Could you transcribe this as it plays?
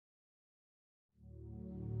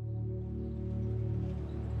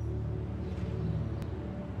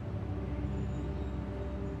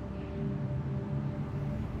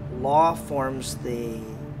Law forms the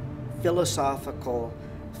philosophical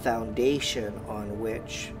foundation on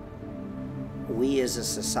which we as a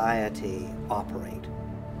society operate.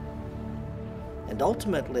 And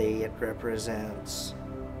ultimately, it represents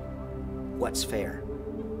what's fair.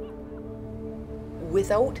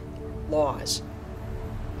 Without laws,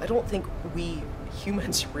 I don't think we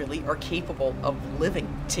humans really are capable of living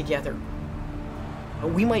together.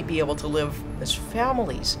 We might be able to live as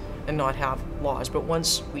families and not have laws, but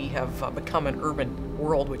once we have become an urban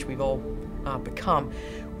world, which we've all become,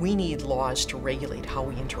 we need laws to regulate how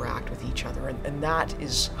we interact with each other, and that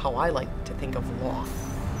is how I like to think of law.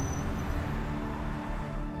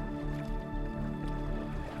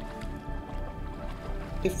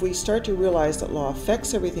 If we start to realize that law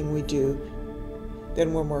affects everything we do,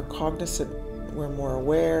 then we're more cognizant, we're more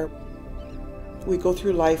aware, we go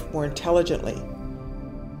through life more intelligently.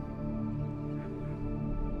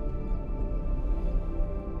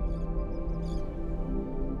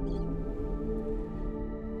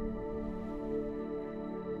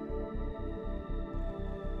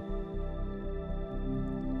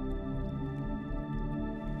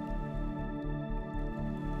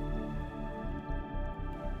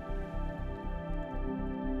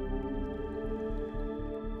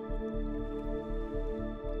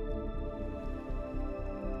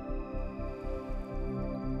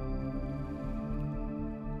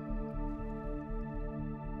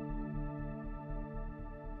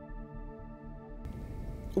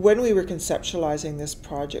 When we were conceptualizing this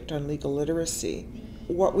project on legal literacy,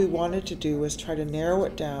 what we wanted to do was try to narrow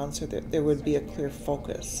it down so that there would be a clear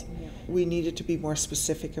focus. We needed to be more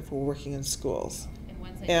specific if we're working in schools.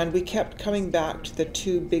 And we kept coming back to the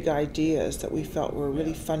two big ideas that we felt were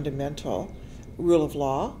really fundamental. Rule of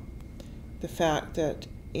law, the fact that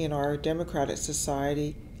in our democratic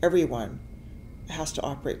society, everyone has to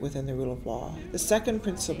operate within the rule of law. The second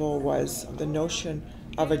principle was the notion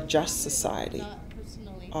of a just society,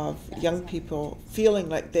 of young people feeling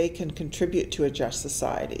like they can contribute to a just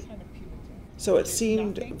society. So it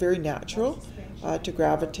seemed very natural to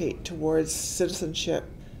gravitate towards citizenship,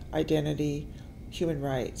 identity, human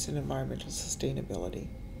rights, and environmental sustainability.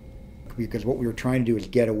 Because what we were trying to do is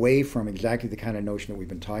get away from exactly the kind of notion that we've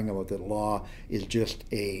been talking about, that law is just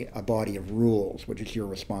a body of rules, which is your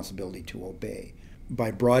responsibility to obey.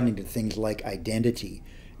 By broadening to things like identity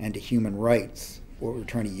and to human rights, what we're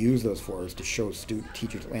trying to use those for is to show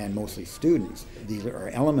teachers and mostly students, these are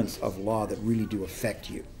elements of law that really do affect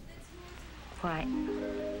you. Why,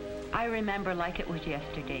 I remember like it was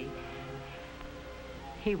yesterday.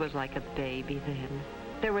 He was like a baby then.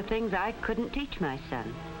 There were things I couldn't teach my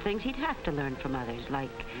son, things he'd have to learn from others,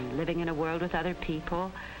 like living in a world with other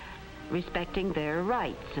people, respecting their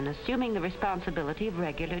rights, and assuming the responsibility of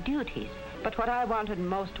regular duties. But what I wanted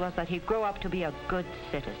most was that he'd grow up to be a good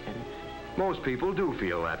citizen. Most people do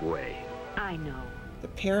feel that way. I know. The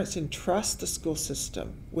parents entrust the school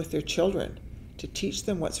system with their children to teach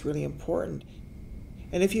them what's really important.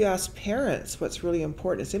 And if you ask parents what's really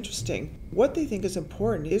important, it's interesting. What they think is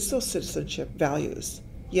important is those citizenship values.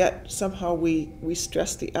 Yet somehow we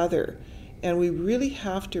stress the other. And we really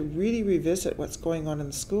have to revisit what's going on in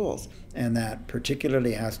the schools. And that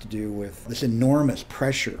particularly has to do with this enormous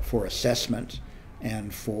pressure for assessment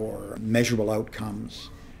and for measurable outcomes,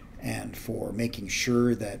 and for making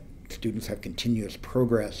sure that students have continuous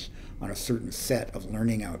progress on a certain set of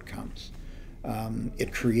learning outcomes.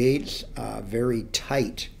 It creates a very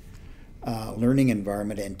tight learning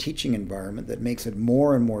environment and teaching environment that makes it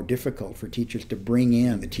more and more difficult for teachers to bring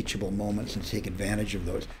in the teachable moments and take advantage of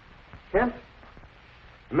those. Kent,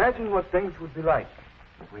 imagine what things would be like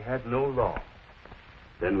if we had no law.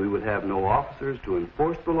 Then we would have no officers to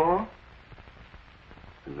enforce the law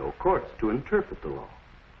and no courts to interpret the law.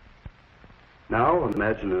 Now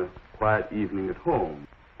imagine a quiet evening at home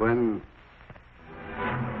when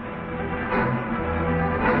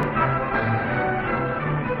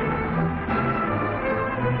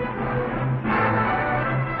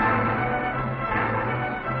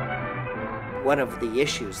One of the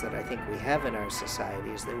issues that I think we have in our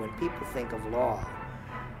society is that when people think of law,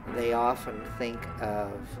 they often think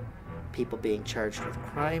of people being charged with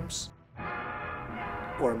crimes,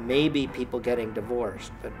 or maybe people getting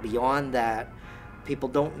divorced. But beyond that, people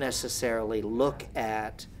don't necessarily look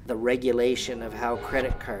at the regulation of how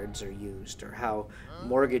credit cards are used, or how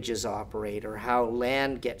mortgages operate, or how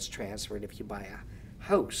land gets transferred if you buy a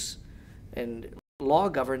house. And law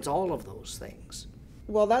governs all of those things.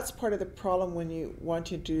 Well, that's part of the problem when you want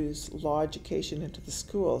to introduce law education into the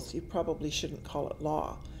schools. You probably shouldn't call it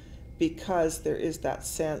law, because there is that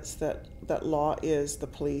sense that law is the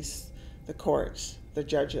police, the courts, the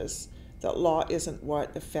judges, that law isn't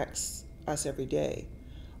what affects us every day,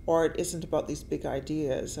 or it isn't about these big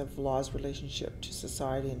ideas of law's relationship to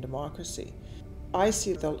society and democracy. I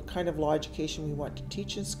see the kind of law education we want to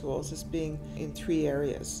teach in schools as being in 3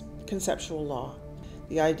 areas. Conceptual law,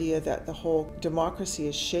 the idea that the whole democracy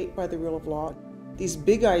is shaped by the rule of law, these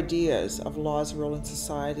big ideas of law's role in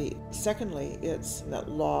society. Secondly, it's that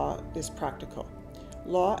law is practical.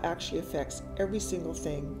 Law actually affects every single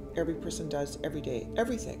thing every person does every day,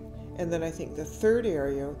 everything. And then I think the third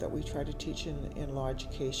area that we try to teach in law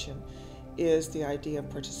education is the idea of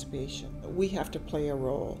participation. We have to play a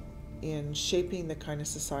role in shaping the kind of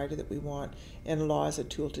society that we want, and law is a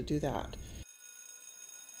tool to do that.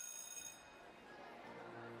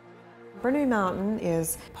 Burnaby Mountain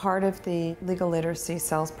is part of the Legal Literacy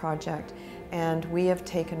CELS project, and we have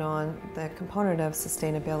taken on the component of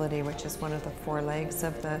sustainability, which is one of the 4 legs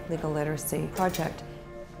of the Legal Literacy project.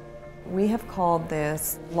 We have called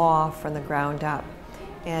this law from the ground up,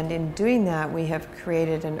 and in doing that we have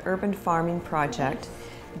created an urban farming project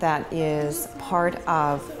that is part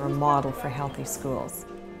of a model for healthy schools.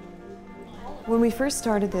 When we first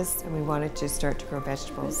started this and we wanted to start to grow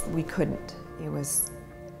vegetables, we couldn't.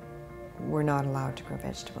 We're not allowed to grow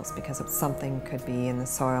vegetables because something could be in the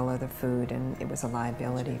soil or the food, and it was a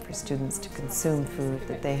liability for students to consume food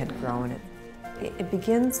that they had grown. It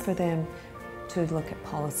begins for them to look at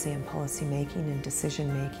policy and policy making and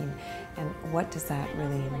decision making, and what does that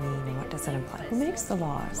really mean and what does it imply? Who makes the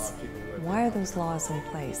laws? Why are those laws in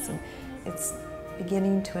place? And it's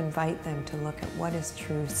beginning to invite them to look at what is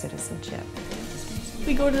true citizenship.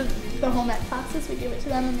 We go to the home ec classes, we give it to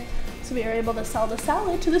them, and so we are able to sell the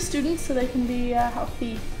salad to the students so they can be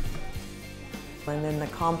healthy. And then the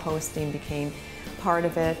composting became part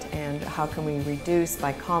of it, and how can we reduce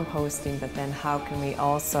by composting, but then how can we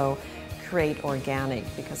also create organic?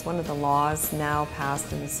 Because one of the laws now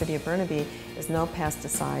passed in the city of Burnaby is no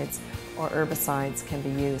pesticides or herbicides can be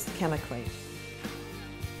used chemically.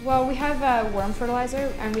 Well, we have a worm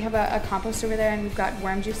fertilizer, and we have a compost over there, and we've got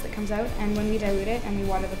worm juice that comes out, and when we dilute it and we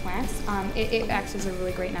water the plants, it acts as a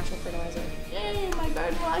really great natural fertilizer. Yay, my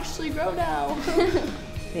garden will actually grow now.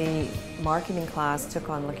 The marketing class took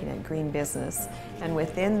on looking at green business, and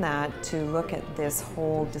within that to look at this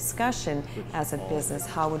whole discussion as a business.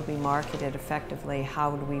 How would we market it effectively? How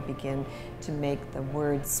would we begin to make the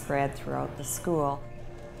word spread throughout the school?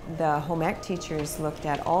 The home ec teachers looked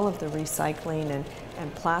at all of the recycling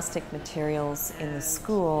and plastic materials in the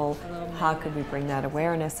school. How could we bring that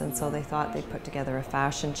awareness? And so they thought they'd put together a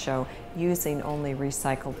fashion show using only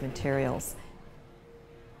recycled materials.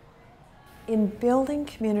 In building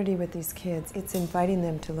community with these kids, it's inviting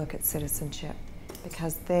them to look at citizenship,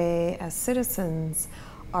 because they, as citizens,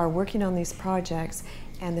 are working on these projects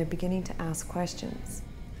and they're beginning to ask questions.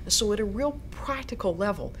 So at a real practical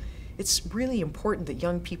level, it's really important that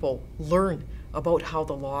young people learn about how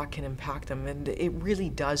the law can impact them, and it really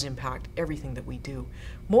does impact everything that we do.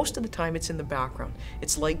 Most of the time it's in the background.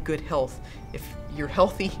 It's like good health. If you're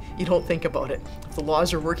healthy, you don't think about it. If the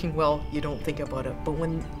laws are working well, you don't think about it. But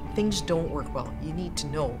when things don't work well, you need to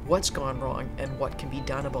know what's gone wrong and what can be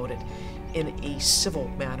done about it in a civil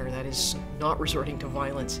manner that is not resorting to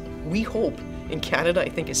violence. We hope in Canada, I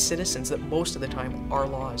think as citizens, that most of the time our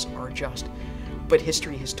laws are just. But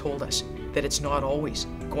history has told us that it's not always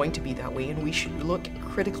going to be that way, and we should look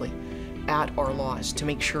critically at our laws to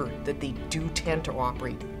make sure that they do tend to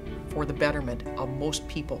operate for the betterment of most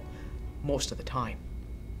people most of the time.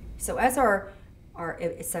 So as our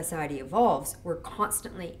society evolves, we're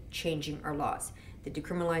constantly changing our laws. The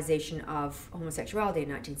decriminalization of homosexuality in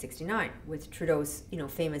 1969, with Trudeau's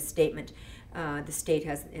famous statement, the state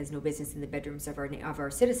has no business in the bedrooms of our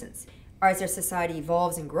citizens. As our society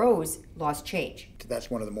evolves and grows, laws change.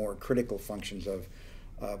 That's one of the more critical functions of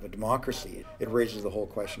a democracy. It raises the whole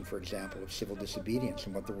question, for example, of civil disobedience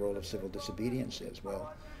and what the role of civil disobedience is.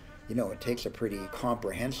 Well, it takes a pretty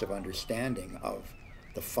comprehensive understanding of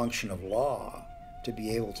the function of law to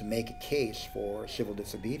be able to make a case for civil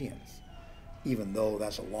disobedience, even though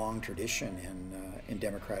that's a long tradition in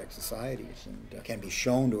democratic societies and can be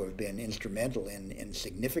shown to have been instrumental in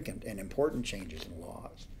significant and important changes in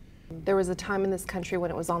laws. There was a time in this country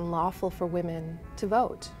when it was unlawful for women to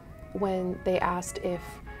vote, when they asked if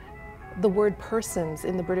the word persons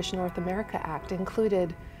in the British North America Act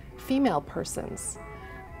included female persons.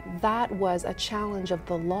 That was a challenge of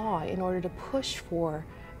the law in order to push for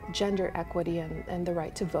gender equity and the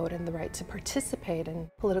right to vote and the right to participate in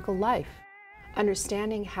political life.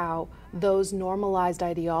 Understanding how those normalized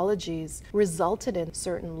ideologies resulted in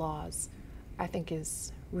certain laws, I think,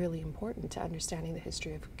 is really important to understanding the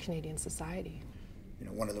history of Canadian society.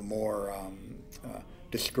 One of the more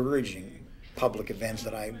discouraging public events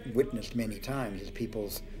that I witnessed many times is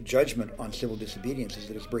people's judgment on civil disobedience is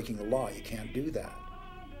that it's breaking the law. You can't do that.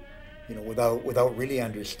 You know, without really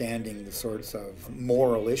understanding the sorts of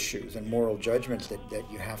moral issues and moral judgments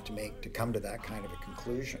that you have to make to come to that kind of a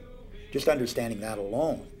conclusion. Just understanding that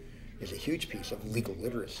alone is a huge piece of legal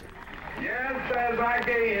literacy. Yes, as I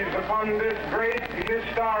gaze upon this great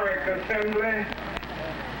historic assembly,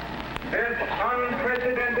 this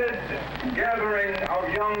unprecedented gathering of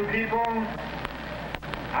young people,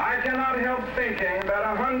 I cannot help thinking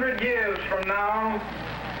that 100 years from now,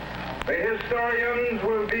 the historians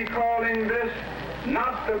will be calling this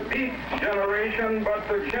not the beat generation, but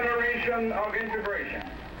the generation of integration.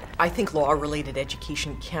 I think law-related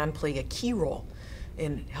education can play a key role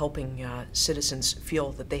in helping citizens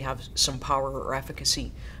feel that they have some power or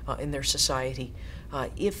efficacy in their society.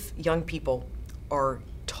 If young people are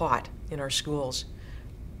taught in our schools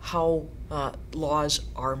how laws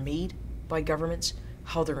are made by governments,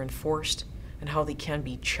 how they're enforced, and how they can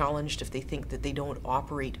be challenged if they think that they don't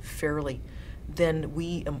operate fairly, then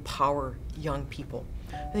we empower young people.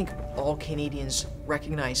 I think all Canadians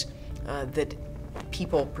recognize that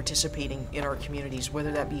people participating in our communities,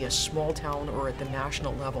 whether that be a small town or at the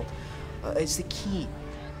national level, is the key.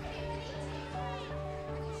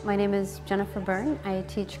 My name is Jennifer Byrne. I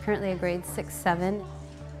teach currently a grade 6-7.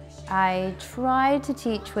 I try to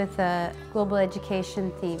teach with a global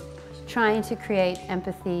education theme, trying to create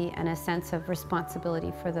empathy and a sense of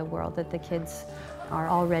responsibility for the world that the kids are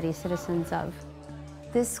already citizens of.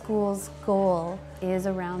 This school's goal is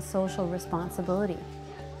around social responsibility.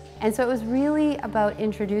 And so it was really about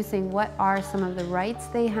introducing what are some of the rights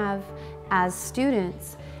they have as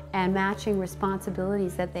students and matching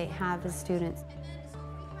responsibilities that they have as students.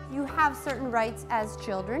 You have certain rights as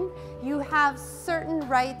children. You have certain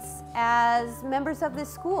rights as members of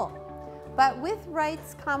this school. But with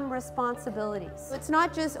rights come responsibilities. It's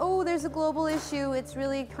not just, oh, there's a global issue, it's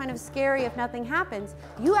really kind of scary if nothing happens.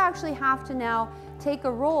 You actually have to now take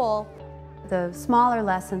a role. The smaller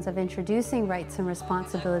lessons of introducing rights and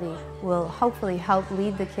responsibility will hopefully help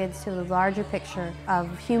lead the kids to the larger picture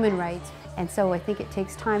of human rights. And so I think it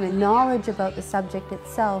takes time and knowledge about the subject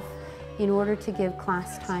itself in order to give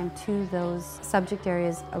class time to those subject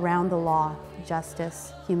areas around the law,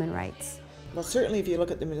 justice, human rights. Well, certainly if you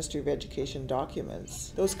look at the Ministry of Education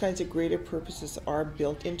documents, those kinds of greater purposes are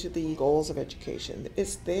built into the goals of education.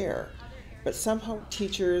 It's there. But somehow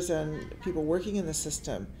teachers and people working in the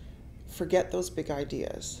system forget those big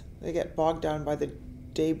ideas. They get bogged down by the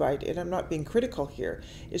day-by-day, and I'm not being critical here,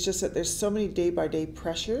 it's just that there's so many day-by-day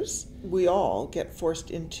pressures. We all get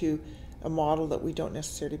forced into a model that we don't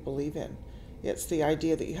necessarily believe in. It's the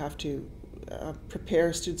idea that you have to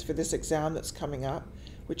prepare students for this exam that's coming up,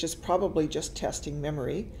 which is probably just testing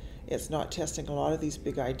memory. It's not testing a lot of these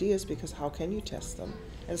big ideas, because how can you test them?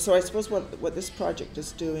 And so I suppose what this project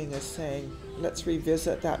is doing is saying, let's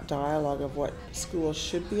revisit that dialogue of what schools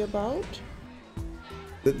should be about.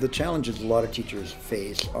 The challenges a lot of teachers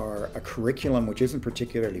face are a curriculum which isn't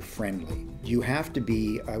particularly friendly. You have to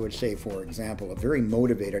be, I would say, for example, a very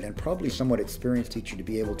motivated and probably somewhat experienced teacher to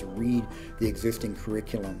be able to read the existing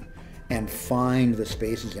curriculum and find the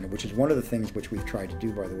spaces in it, which is one of the things which we've tried to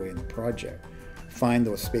do, by the way, in the project. Find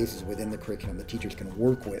those spaces within the curriculum that teachers can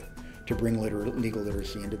work with to bring legal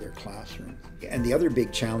literacy into their classroom. And the other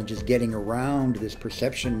big challenge is getting around this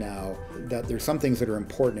perception now that there's some things that are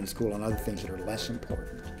important in school and other things that are less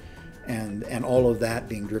important. And all of that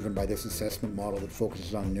being driven by this assessment model that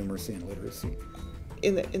focuses on numeracy and literacy.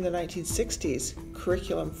 In the 1960s,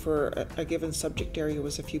 curriculum for a given subject area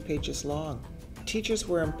was a few pages long. Teachers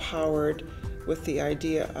were empowered with the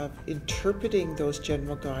idea of interpreting those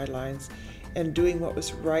general guidelines and doing what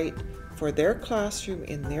was right for their classroom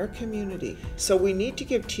in their community. So we need to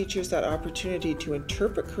give teachers that opportunity to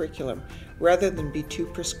interpret curriculum rather than be too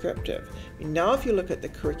prescriptive. Now if you look at the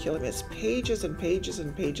curriculum, it's pages and pages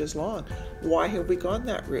and pages long. Why have we gone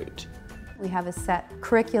that route? We have a set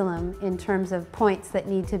curriculum in terms of points that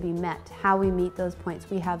need to be met, how we meet those points.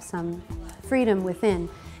 We have some freedom within,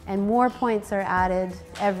 and more points are added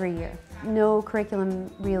every year. No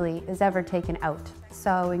curriculum really is ever taken out.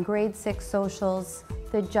 So in grade 6 socials,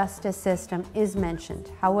 the justice system is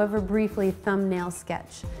mentioned, however briefly, thumbnail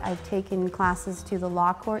sketch. I've taken classes to the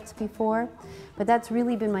law courts before, but that's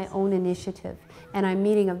really been my own initiative. And I'm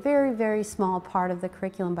meeting a very, very small part of the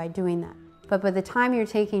curriculum by doing that. But by the time you're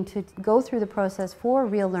taking to go through the process for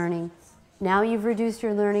real learning, now you've reduced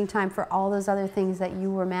your learning time for all those other things that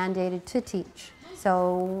you were mandated to teach.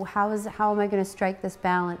 So how am I going to strike this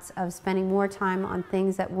balance of spending more time on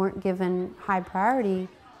things that weren't given high priority?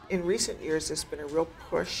 In recent years, there's been a real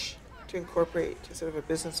push to incorporate sort of a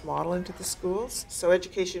business model into the schools. So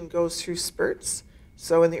education goes through spurts.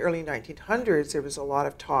 So in the early 1900s, there was a lot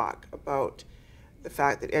of talk about the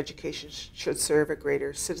fact that education should serve a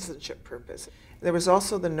greater citizenship purpose. There was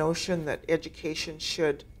also the notion that education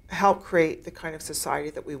should help create the kind of society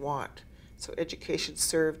that we want. So education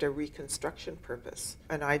served a reconstruction purpose,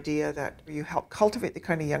 an idea that you help cultivate the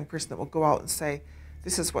kind of young person that will go out and say,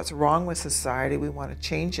 this is what's wrong with society, we want to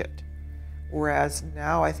change it. Whereas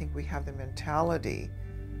now I think we have the mentality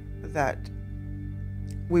that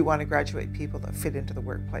we want to graduate people that fit into the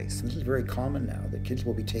workplace. This is very common now, that kids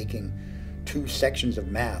will be taking 2 sections of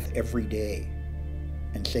math every day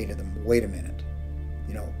and say to them, wait a minute,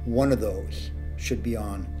 one of those should be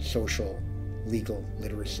on social, legal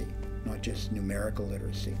literacy, not just numerical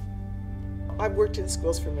literacy. I've worked in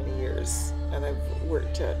schools for many years, and I've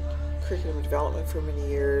worked at curriculum development for many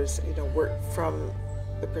years, worked from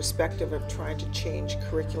the perspective of trying to change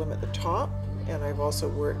curriculum at the top, and I've also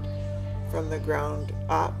worked from the ground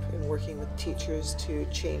up in working with teachers to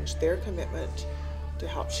change their commitment to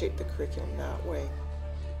help shape the curriculum that way.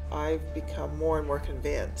 I've become more and more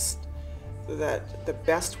convinced that the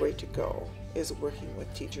best way to go is working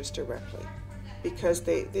with teachers directly, because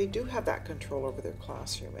they do have that control over their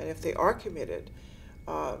classroom, and if they are committed,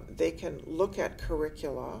 they can look at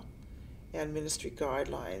curricula and ministry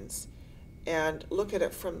guidelines and look at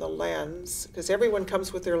it from the lens, because everyone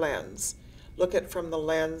comes with their lens, look at it from the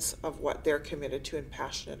lens of what they're committed to and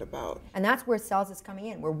passionate about. And that's where CELS is coming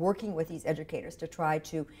in. We're working with these educators to try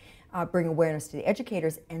to bring awareness to the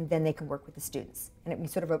educators, and then they can work with the students. And it can be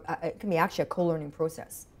sort of it can be actually a co-learning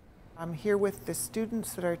process. I'm here with the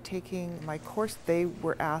students that are taking my course. They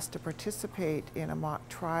were asked to participate in a mock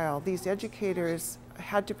trial. These educators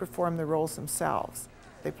had to perform the roles themselves.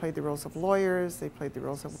 They played the roles of lawyers, they played the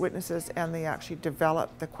roles of witnesses, and they actually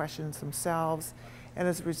developed the questions themselves. And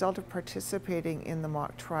as a result of participating in the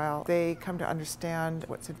mock trial, they come to understand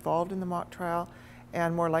what's involved in the mock trial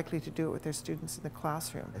and more likely to do it with their students in the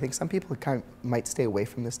classroom. I think some people might stay away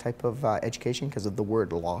from this type of education because of the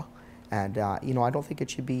word law. And I don't think it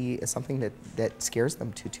should be something that scares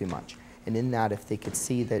them too much. And in that, if they could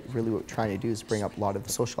see that really what we're trying to do is bring up a lot of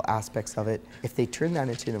the social aspects of it, if they turn that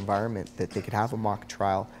into an environment that they could have a mock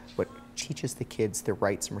trial, what teaches the kids their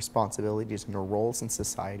rights and responsibilities and their roles in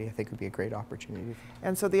society, I think would be a great opportunity.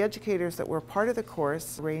 And so the educators that were part of the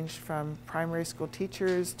course ranged from primary school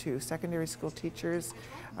teachers to secondary school teachers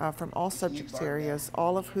from all subject areas,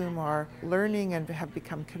 all of whom are learning and have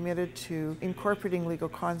become committed to incorporating legal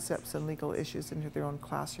concepts and legal issues into their own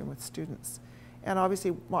classroom with students. And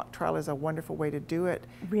obviously mock trial is a wonderful way to do it.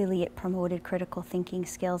 Really, it promoted critical thinking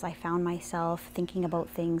skills. I found myself thinking about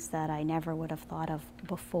things that I never would have thought of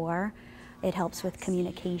before. It helps with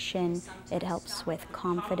communication, it helps with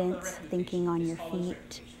confidence, thinking on your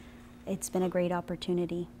feet. It's been a great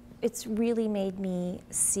opportunity. It's really made me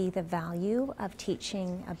see the value of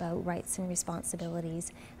teaching about rights and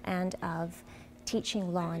responsibilities and of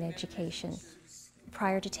teaching law and education.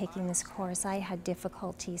 Prior to taking this course, I had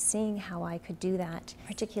difficulty seeing how I could do that,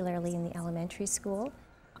 particularly in the elementary school.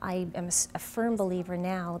 I am a firm believer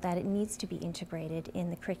now that it needs to be integrated in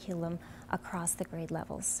the curriculum across the grade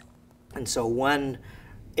levels. And so one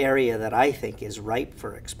area that I think is ripe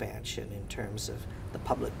for expansion in terms of the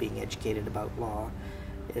public being educated about law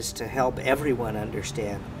is to help everyone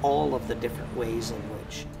understand all of the different ways in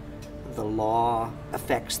which the law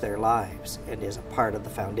affects their lives and is a part of the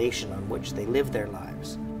foundation on which they live their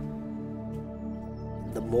lives.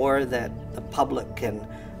 The more that the public can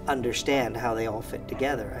understand how they all fit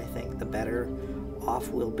together, I think the better off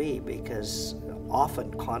we'll be, because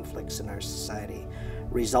often conflicts in our society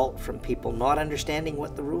result from people not understanding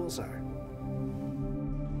what the rules are.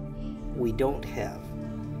 We don't have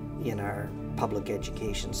in our public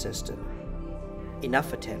education system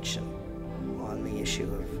enough attention on the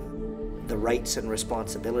issue of the rights and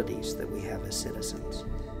responsibilities that we have as citizens.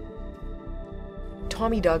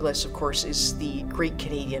 Tommy Douglas, of course, is the great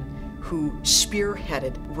Canadian who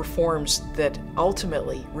spearheaded reforms that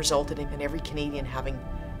ultimately resulted in every Canadian having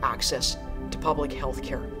access to public health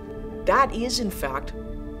care. That is, in fact,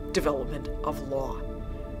 development of law.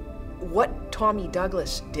 What Tommy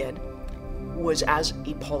Douglas did was, as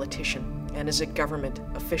a politician and as a government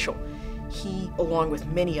official, he, along with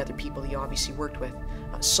many other people he obviously worked with,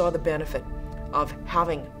 saw the benefit of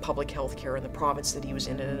having public health care in the province that he was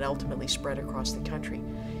in, and it ultimately spread across the country.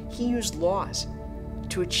 He used laws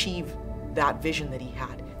to achieve that vision that he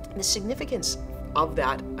had. And the significance of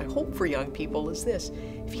that, I hope for young people, is this.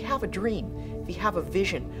 If you have a dream, if you have a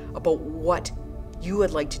vision about what you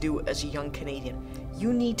would like to do as a young Canadian,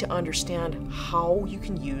 you need to understand how you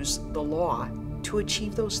can use the law to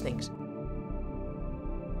achieve those things.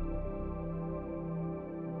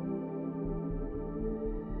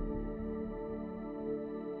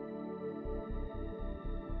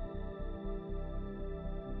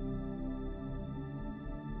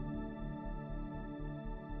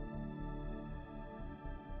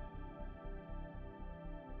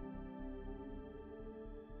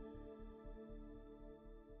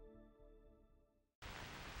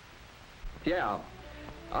 Yeah,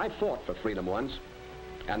 I fought for freedom once,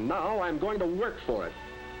 and now I'm going to work for it.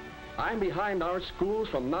 I'm behind our schools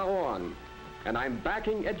from now on, and I'm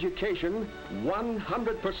backing education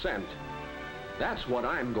 100%. That's what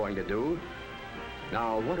I'm going to do.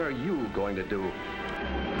 Now, what are you going to do?